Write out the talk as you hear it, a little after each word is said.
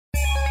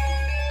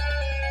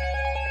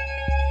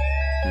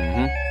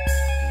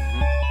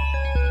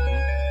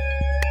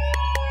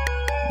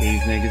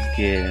These niggas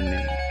getting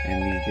it,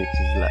 and these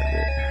bitches love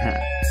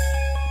it.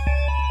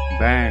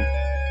 Burn.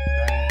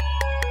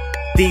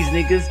 These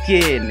niggas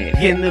getting it,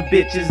 and the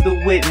bitch is the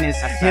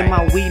witness. And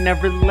my weed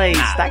never laced,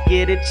 I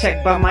get it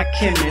checked by my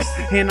chemist.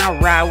 And I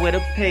ride with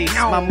a pace,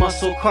 my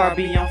muscle car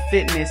be on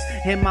fitness.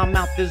 And my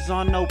mouth is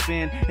on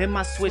open, and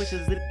my switch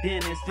is the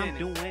dentist. I'm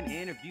doing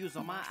interviews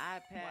on my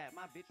iPad,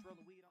 my bitch roll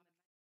the weed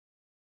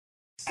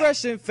on.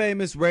 Fresh and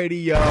Famous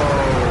Radio.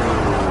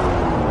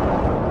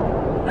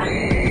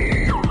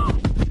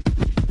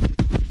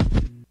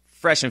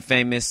 Fresh and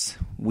Famous,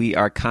 we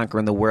are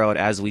conquering the world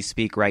as we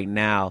speak right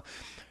now.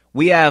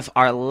 We have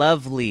our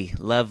lovely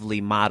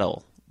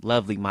model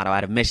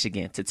out of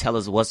Michigan to tell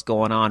us what's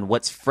going on,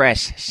 what's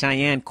fresh.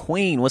 Shyanne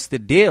Queen, what's the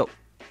deal?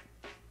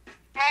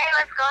 Hey,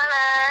 what's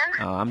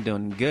going on? Oh, I'm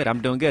doing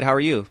good. How are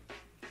you?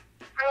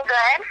 I'm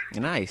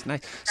good. Nice.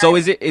 So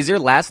is your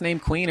last name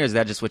Queen, or is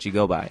that just what you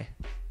go by?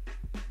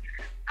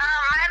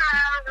 My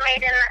mom's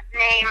maiden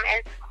name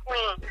is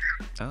Queen,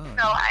 Oh.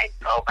 so I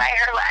go by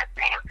her last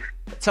name.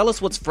 Tell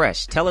us what's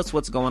fresh. Tell us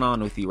what's going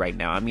on with you right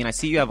now. I mean, I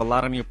see you have a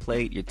lot on your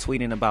plate. You're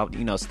tweeting about,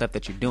 stuff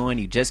that you're doing.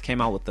 You just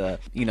came out with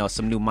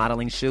some new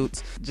modeling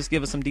shoots. Just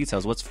give us some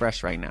details. What's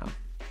fresh right now?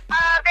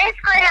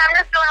 Basically, I'm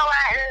just doing a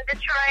lot in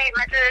Detroit,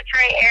 Metro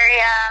Detroit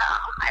area.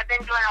 I've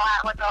been doing a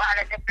lot with a lot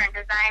of different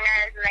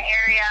designers in the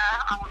area,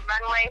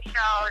 runway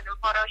shows and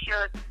photo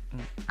shoots.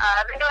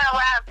 I've been doing a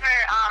lot for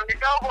the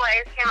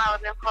Doughboys came out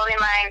with a new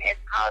clothing line. It's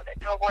called the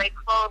Doughboy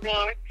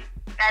Clothing.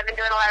 I've been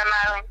doing a lot of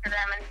modeling for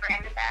them and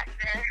brand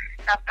ambassador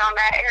stuff down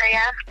that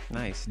area.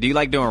 Nice. Do you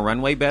like doing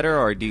runway better,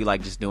 or do you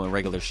like just doing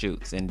regular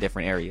shoots in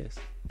different areas?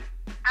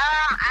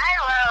 I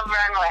love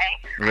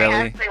runway. Really?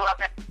 I absolutely love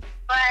it.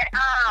 But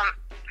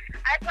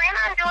I plan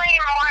on doing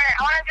more.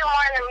 I want to do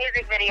more in the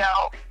music video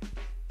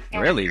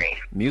industry. Really?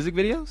 Music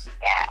videos?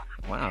 Yeah.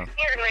 Wow.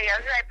 Music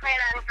videos. I plan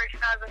on for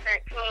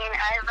 2013.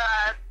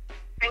 I've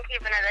been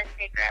keeping it a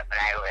secret, but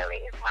I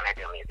really want to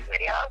do music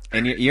videos.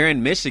 And you're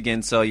in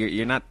Michigan, so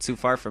you're not too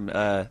far from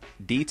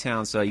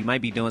D-Town, so you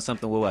might be doing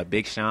something with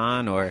Big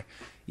Sean or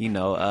Royce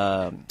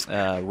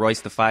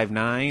the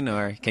 5'9",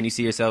 or can you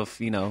see yourself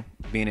being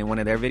in one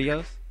of their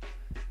videos?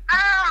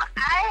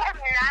 I have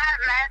not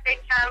met Big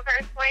Sean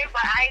personally,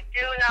 but I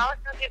do know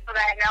some people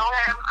that know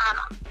him.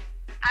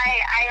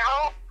 I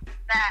hope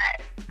that,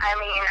 I'm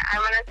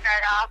going to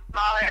start off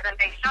smaller than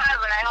Big Sean,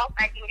 but I hope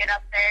I can get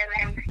up there in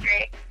the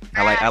industry.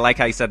 I like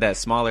how you said that,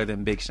 smaller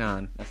than Big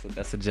Sean.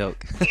 That's a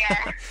joke.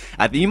 Yeah.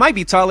 You might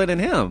be taller than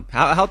him.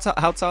 How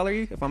tall are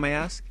you, if I may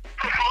ask?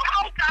 How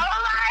tall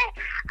am I?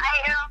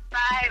 I am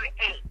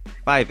 5'8".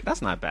 5.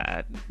 That's not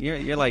bad.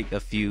 You're like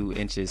a few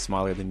inches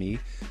smaller than me.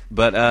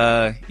 But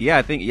I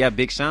think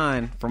Big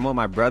Sean, from what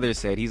my brother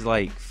said, he's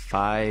like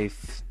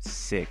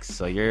 5'6".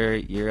 So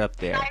you're up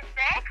there. 5'6"?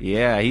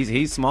 Yeah,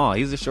 he's small.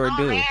 He's a short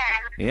dude. Man.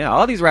 Yeah,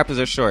 all these rappers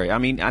are short. I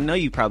mean, I know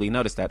you probably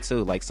noticed that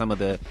too. Like some of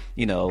the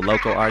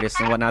local artists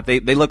and whatnot. They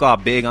look all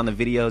big on the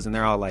videos, and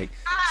they're all like.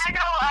 I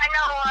know.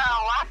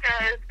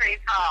 Waka is pretty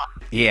tall.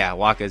 Yeah,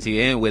 Waka's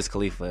here and Wiz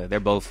Khalifa.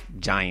 They're both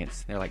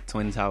giants. They're like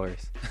twin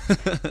towers.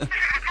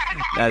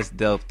 That's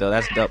dope, though.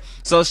 That's dope.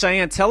 So,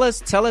 Shyanne, tell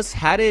us,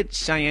 how did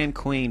Shyanne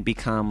Queen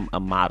become a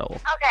model?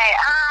 Okay,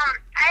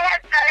 I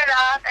had started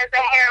off as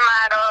a hair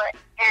model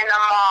in a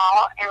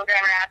mall in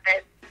Grand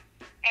Rapids,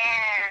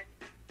 and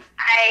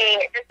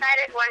I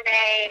decided one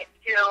day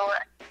to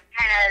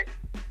kind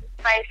of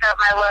spice up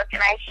my look,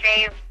 and I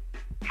shaved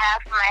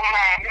half my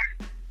head.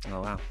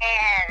 Oh, wow.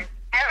 And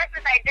ever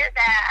since I did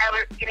that, I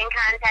was getting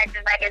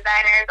contacted by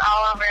designers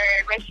all over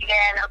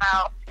Michigan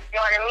about they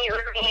want to meet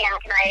with me and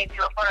can I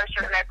do a photo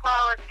shoot in their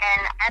clothes.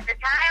 And at the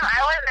time, I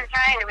wasn't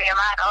trying to be a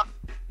model.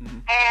 Mm-hmm.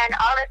 And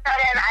all of a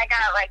sudden, I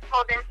got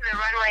pulled into the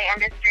runway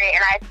industry,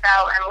 and I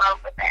fell in love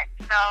with it.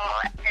 So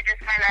it just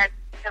kind of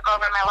took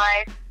over my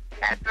life.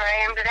 That's where I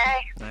am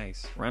today.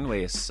 Nice.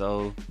 Runway is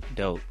so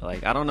dope.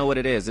 Like, I don't know what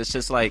it is. It's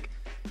just like,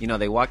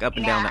 they walk up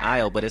and down the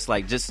aisle, but it's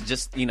like just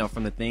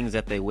from the things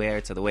that they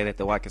wear to the way that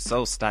they walk, it's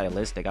so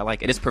stylistic. I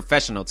like it. It's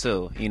professional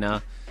too, Yeah.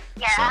 So,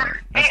 it's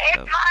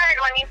hard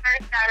when you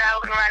first start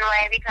out in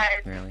runway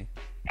because, really?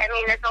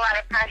 It's a lot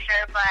of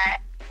pressure, but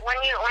when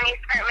you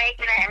start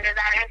making it and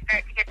designers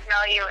start to get to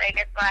know you, it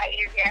gets a lot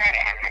easier,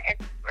 and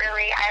it's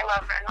really, I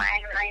love runway.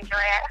 I really enjoy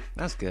it.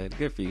 That's good.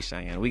 Good for you,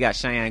 Shyanne. We got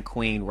Shyanne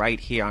Queen right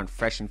here on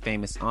Fresh and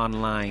Famous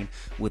Online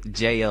with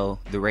J.O.,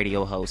 the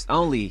radio host,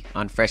 only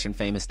on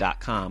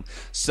freshandfamous.com.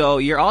 So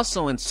you're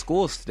also in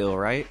school still,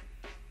 right?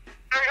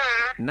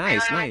 Mm-hmm.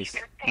 Nice.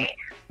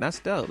 That's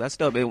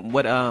dope. And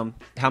what?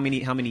 How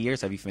many years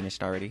have you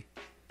finished already?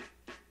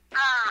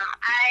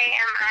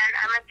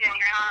 I'm a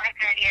junior. I'm on my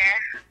third year.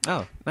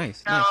 Oh, nice.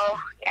 So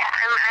yeah,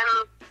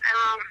 I'm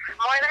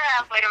more than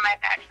halfway to my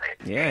bachelor's.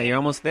 Yeah, you're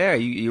almost there.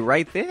 You're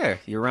right there.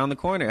 You're around the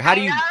corner. How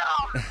do you? I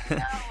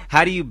know.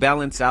 How do you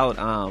balance out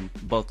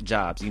both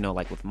jobs?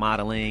 Like with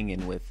modeling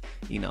and with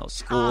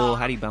school.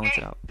 How do you balance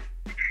it out?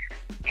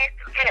 It's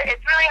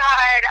really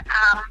hard.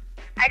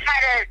 I try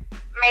to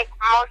make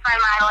most of my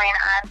modeling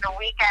on the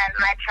weekend,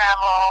 and I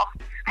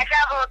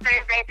travel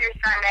Thursday through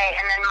Sunday,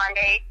 and then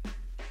Monday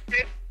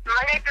through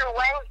Monday through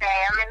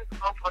Wednesday, I'm in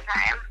school full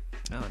time.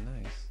 Oh,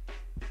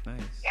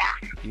 nice.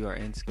 Yeah. You are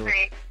in school.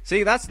 Great.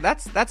 See, that's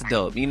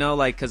dope. You know,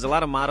 like, because a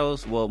lot of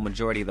models, well,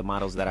 majority of the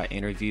models that I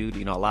interviewed,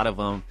 you know, a lot of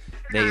them,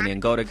 they didn't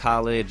go to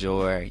college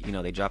or, you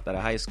know, they dropped out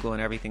of high school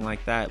and everything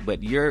like that.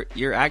 But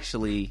you're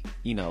actually,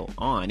 you know,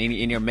 on.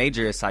 And your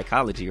major is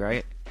psychology,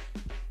 right?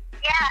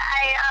 Yeah,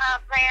 I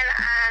plan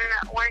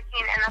on working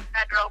in a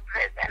federal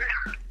prison.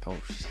 Oh,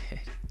 shit.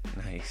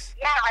 Nice.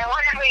 Yeah, I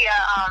want to be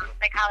a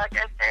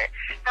psychologist or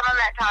someone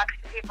that talks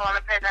to people in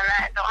the prison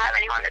that don't have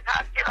anyone to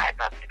talk to. I'd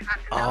love to talk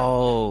to them.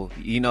 Oh,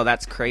 you know,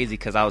 that's crazy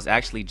because I was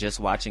actually just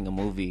watching a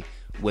movie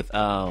with,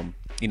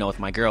 you know, with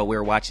my girl. We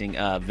were watching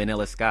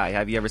Vanilla Sky.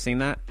 Have you ever seen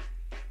that?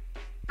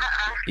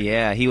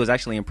 Yeah, he was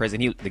actually in prison.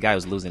 The guy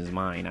was losing his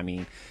mind. I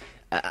mean,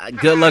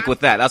 good luck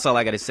with that. That's all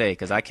I got to say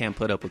because I can't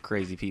put up with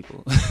crazy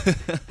people. I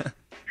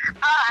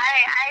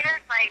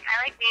just like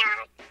being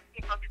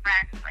people's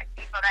friends, like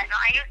people that know.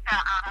 I used to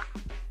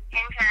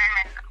intern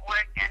and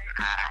work in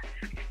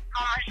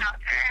homeless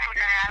shelter in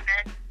Grand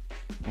Rapids.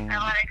 I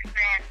have a lot of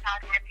experience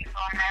talking to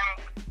people, and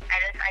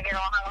then I get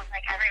along with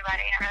like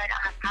everybody. I really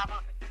don't have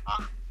problems with people.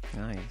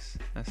 Nice.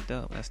 That's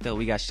dope. That's dope.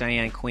 We got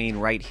Shyanne Queen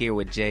right here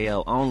with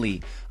JL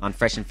only on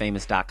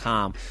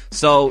freshandfamous.com.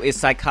 So is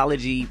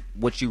psychology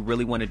what you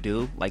really want to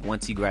do? Like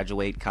once you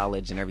graduate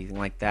college and everything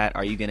like that,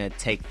 are you going to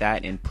take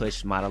that and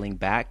push modeling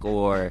back,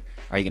 or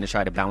are you going to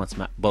try to balance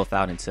both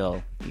out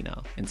until you blow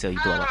up?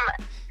 I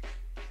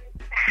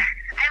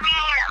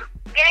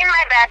mean, getting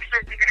my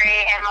bachelor's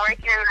degree and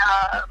working in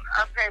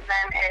a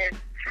prison is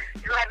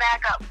my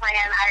backup plan.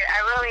 I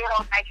really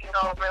hope I can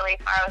go really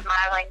far with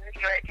modeling and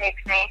see where it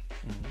takes me.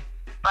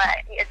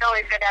 But it's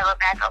always good to have a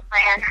backup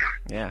plan.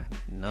 Yeah,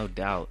 no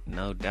doubt,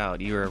 no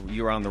doubt.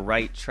 You're on the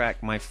right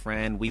track, my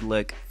friend. We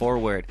look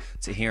forward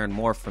to hearing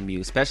more from you,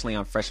 especially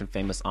on Fresh and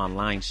Famous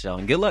online show.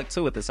 And good luck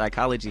too with the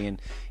psychology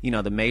and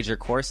the major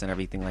course and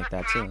everything like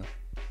that too.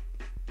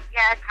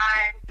 Yeah, it's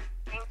hard.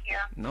 Thank you.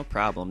 No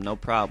problem, no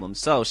problem.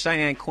 So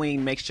Shyanne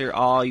Queen, make sure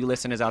all you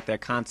listeners out there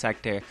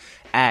contact her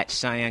at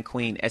Shyanne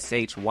Queen,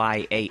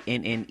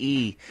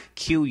 SHYANNE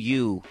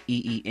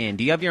QUEEN.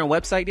 Do you have your own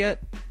website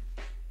yet?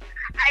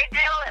 I do,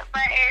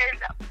 but it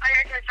is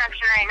under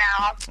construction right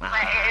now.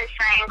 But it is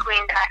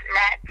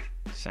ShyanneQueen.net.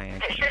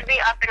 It should be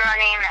up and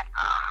running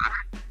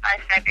by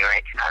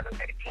February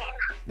 2013.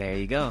 There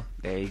you go.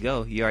 There you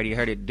go. You already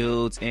heard it,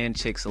 dudes and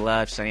chicks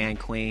love Shyanne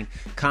Queen.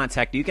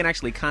 Contact her. You can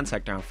actually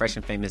contact her on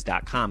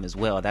freshandfamous.com as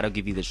well. That'll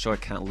give you the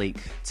shortcut link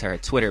to her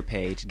Twitter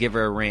page. Give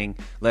her a ring.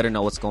 Let her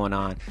know what's going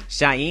on.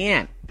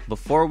 Shyanne,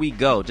 before we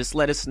go, just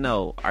let us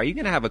know, are you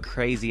going to have a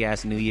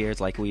crazy-ass New Year's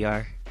like we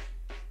are?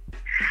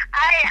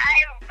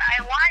 I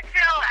want to.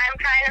 I'm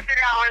trying to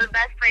figure out where the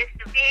best place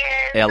to be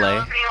is. LA.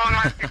 So if anyone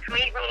wants to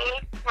tweet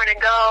me where to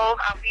go,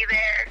 I'll be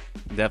there.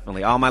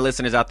 Definitely. All my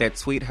listeners out there,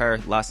 tweet her.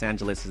 Los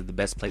Angeles is the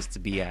best place to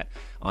be at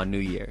on New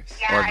Year's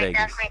or Vegas.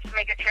 I definitely should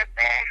make a trip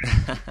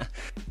there.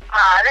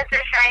 This is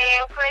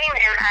Shyanne Queen,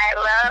 and I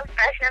love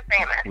Fresh and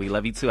Famous. We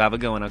love you too. Have a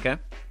good one, okay?